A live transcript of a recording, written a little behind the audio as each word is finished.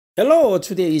Hello,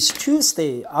 today is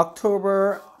Tuesday, uh,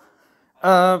 October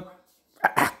 12th,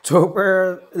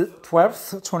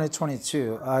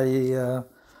 2022.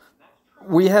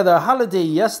 We had a holiday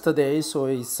yesterday, so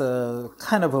it's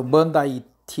kind of a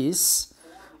Mondayitis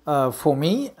for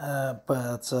me,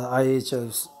 but I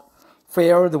just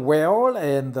fared well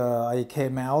and I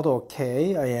came out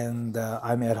okay, and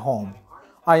I'm at home.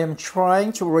 I am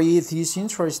trying to read this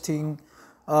interesting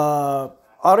uh,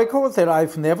 article that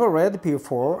I've never read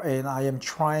before, and I am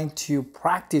trying to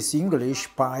practice English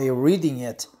by reading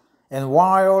it. And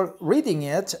while reading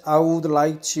it, I would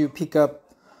like to pick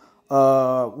up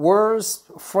words,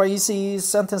 phrases,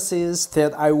 sentences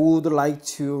that I would like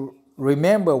to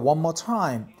remember one more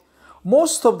time.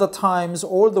 Most of the times,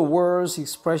 all the words,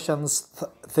 expressions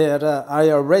that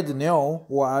I already know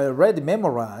or I already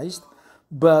memorized,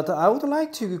 but I would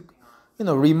like to,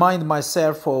 remind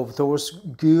myself of those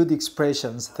good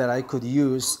expressions that I could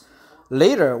use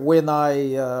later when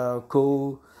I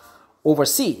go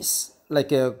overseas, like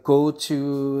go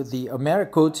to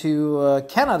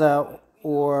Canada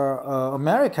or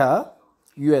America,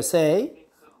 USA,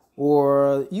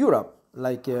 or Europe,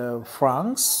 like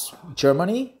France,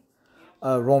 Germany,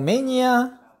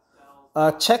 Romania,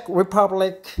 Czech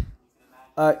Republic,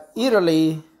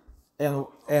 Italy,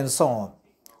 and so on.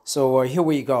 So here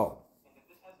we go.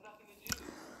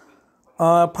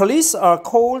 Police are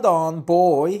called on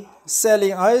boy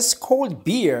selling ice cold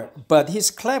beer, but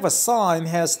his clever sign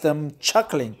has them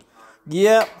chuckling.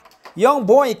 Yeah, young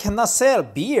boy cannot sell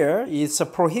beer, it's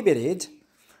prohibited.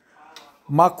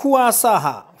 Makua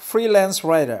Saha, freelance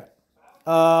writer,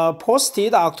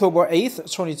 posted October 8th,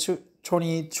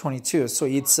 2022. So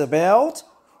it's about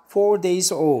 4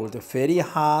 days old, very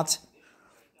hot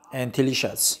and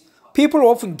delicious. People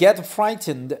often get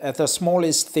frightened at the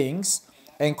smallest things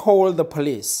and call the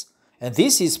police. And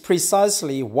this is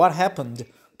precisely what happened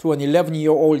to an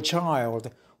 11-year-old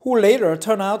child who later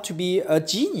turned out to be a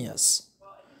genius.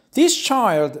 This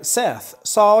child, Seth,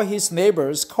 saw his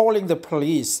neighbors calling the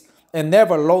police and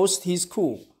never lost his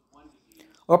cool.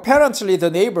 Apparently, the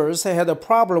neighbors had a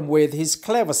problem with his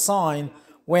clever sign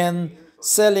when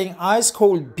selling ice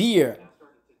cold beer.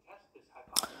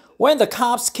 When the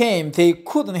cops came, they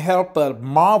couldn't help but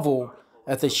marvel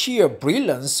at the sheer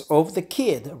brilliance of the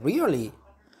kid, really.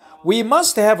 We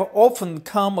must have often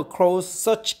come across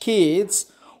such kids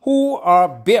who are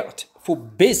built for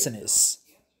business.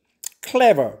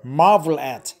 Clever, marvel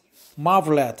at,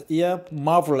 marvel at.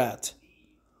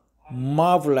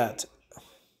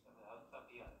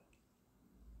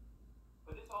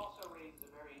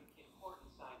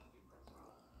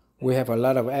 We have a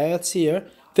lot of ads here.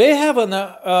 They have an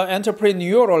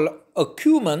entrepreneurial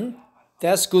acumen,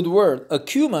 that's good word,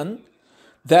 acumen,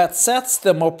 that sets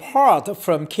them apart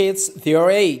from kids their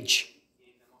age,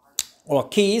 or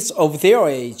kids of their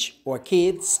age, or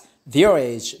kids their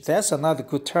age. That's another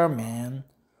good term, man.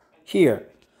 Here,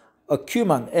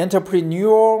 acumen,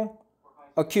 entrepreneurial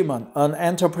acumen, an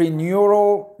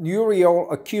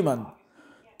entrepreneurial acumen.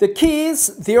 The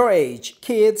kids their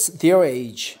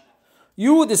age.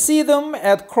 You would see them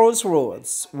at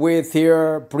crossroads with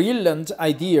their brilliant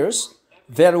ideas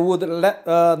that would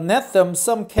net them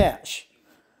some cash.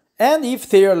 And if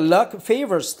their luck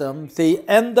favors them, they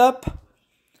end up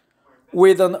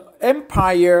with an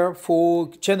empire for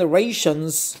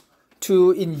generations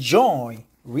to enjoy,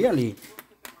 really.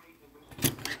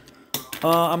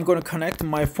 I'm going to connect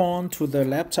my phone to the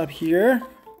laptop here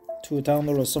to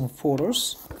download some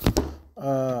photos.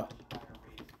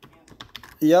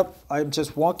 Yep, I'm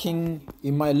just walking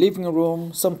in my living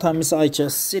room. Sometimes I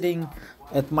just sitting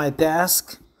at my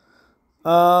desk.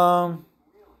 What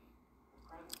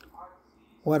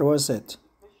was it?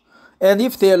 And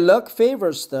if their luck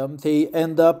favors them, they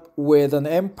end up with an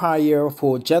empire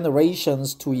for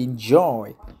generations to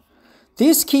enjoy.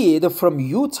 This kid from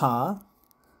Utah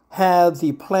had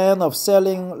the plan of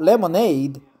selling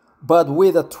lemonade, but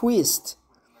with a twist.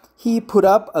 He put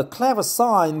up a clever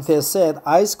sign that said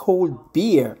ice cold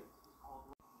beer.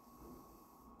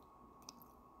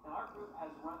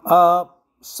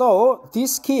 So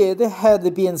this kid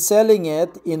had been selling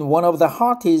it in one of the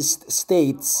hottest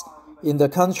states in the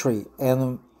country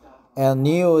and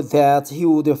knew that he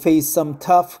would face some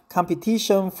tough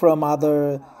competition from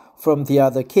the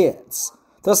other kids.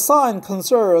 The sign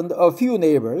concerned a few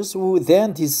neighbors who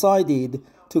then decided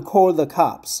to call the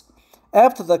cops.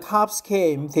 After the cops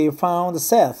came, they found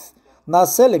Seth not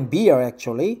selling beer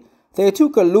actually. They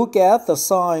took a look at the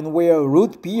sign where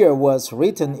root beer was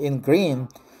written in green.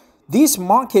 This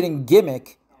marketing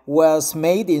gimmick was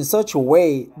made in such a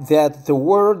way that the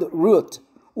word root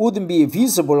wouldn't be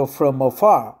visible from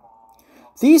afar.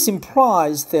 This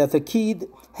implies that the kid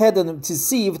hadn't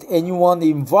deceived anyone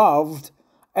involved.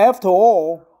 After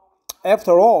all,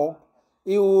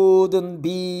 it wouldn't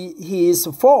be his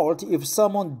fault if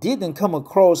someone didn't come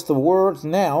across the word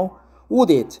now,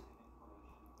 would it?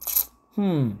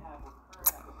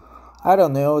 I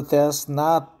don't know. That's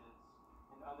not.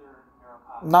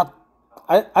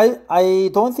 I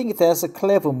don't think that's a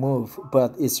clever move,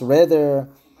 but it's rather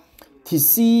to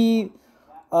see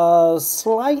a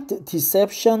slight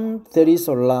deception that is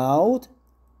allowed,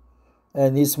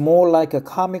 and it's more like a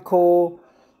comical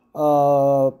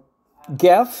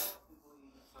gaffe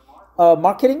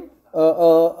marketing,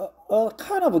 a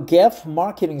kind of a gaffe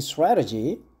marketing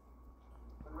strategy.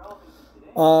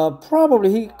 Probably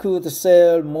he could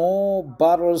sell more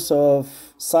bottles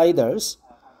of ciders,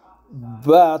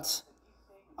 but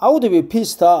I would be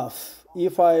pissed off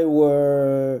if I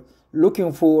were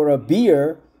looking for a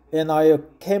beer and I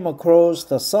came across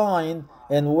the sign,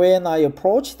 and when I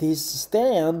approached his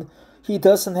stand, he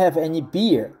doesn't have any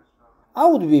beer. I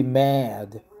would be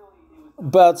mad.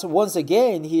 But once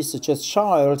again, he's just a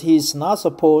child. He's not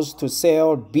supposed to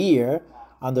sell beer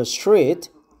on the street.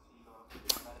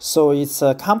 So it's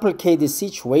a complicated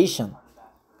situation.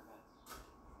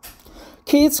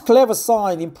 Kid's clever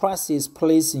sign impresses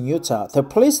police in Utah. The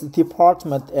police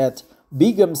department at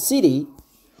Brigham City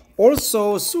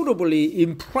also suitably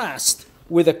impressed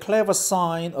with the clever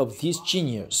sign of this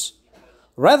genius.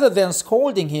 Rather than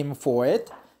scolding him for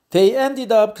it, they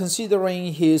ended up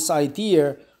considering his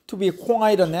idea to be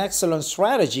quite an excellent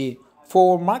strategy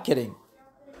for marketing.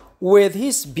 With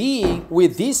this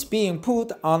being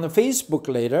put on Facebook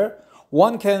later,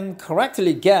 one can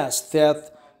correctly guess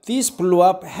that this blew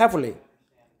up heavily.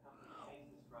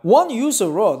 One user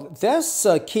wrote, "That's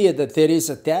a kid that is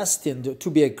destined to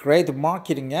be a great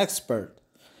marketing expert.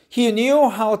 He knew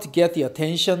how to get the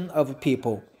attention of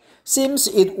people. Seems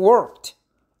it worked.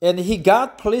 And he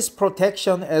got police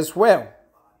protection as well.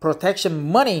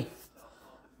 Protection money.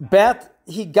 Bet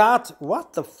he got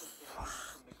what the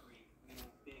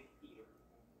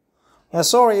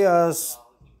sorry,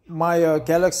 my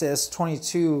Galaxy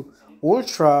S22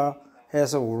 Ultra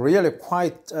has a really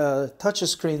quite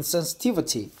touchscreen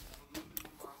sensitivity.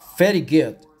 Very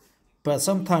good, but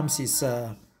sometimes it's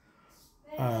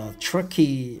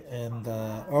tricky and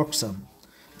irksome.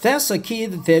 That's a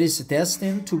kid that is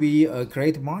destined to be a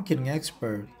great marketing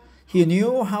expert. He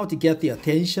knew how to get the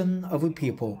attention of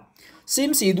people.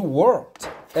 Seems it worked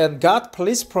and got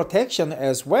police protection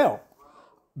as well.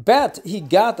 Bet he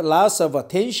got lots of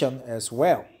attention as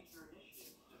well."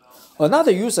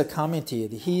 Another user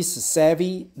commented, "He's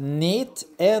savvy, neat,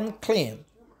 and clean,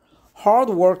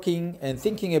 hardworking, and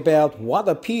thinking about what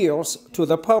appeals to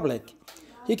the public.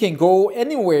 He can go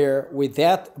anywhere with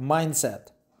that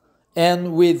mindset.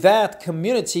 And with that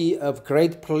community of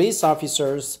great police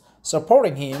officers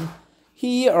supporting him,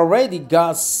 he already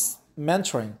got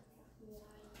mentoring.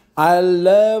 I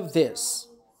love this.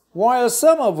 While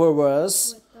some of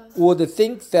us would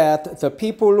think that the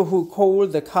people who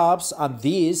called the cops on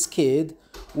this kid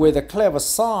with a clever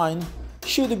sign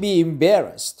should be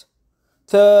embarrassed,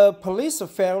 the police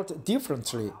felt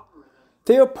differently.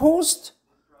 Their post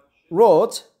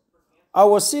wrote,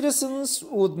 "Our citizens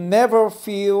would never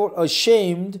feel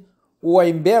ashamed or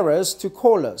embarrassed to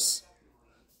call us.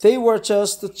 They were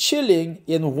just chilling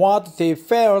in what they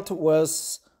felt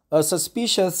was a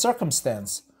suspicious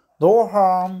circumstance. No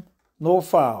harm, no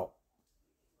foul."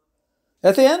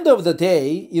 At the end of the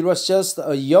day, it was just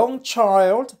a young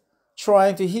child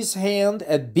trying to his hand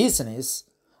at business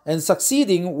and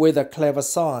succeeding with a clever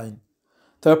sign.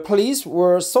 The police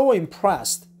were so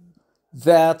impressed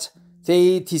that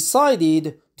they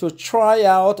decided to try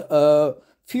out a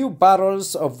few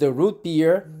bottles of the root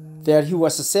beer that he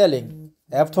was selling.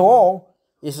 After all,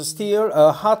 it's still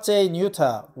a hot day in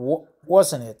Utah,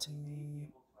 wasn't it?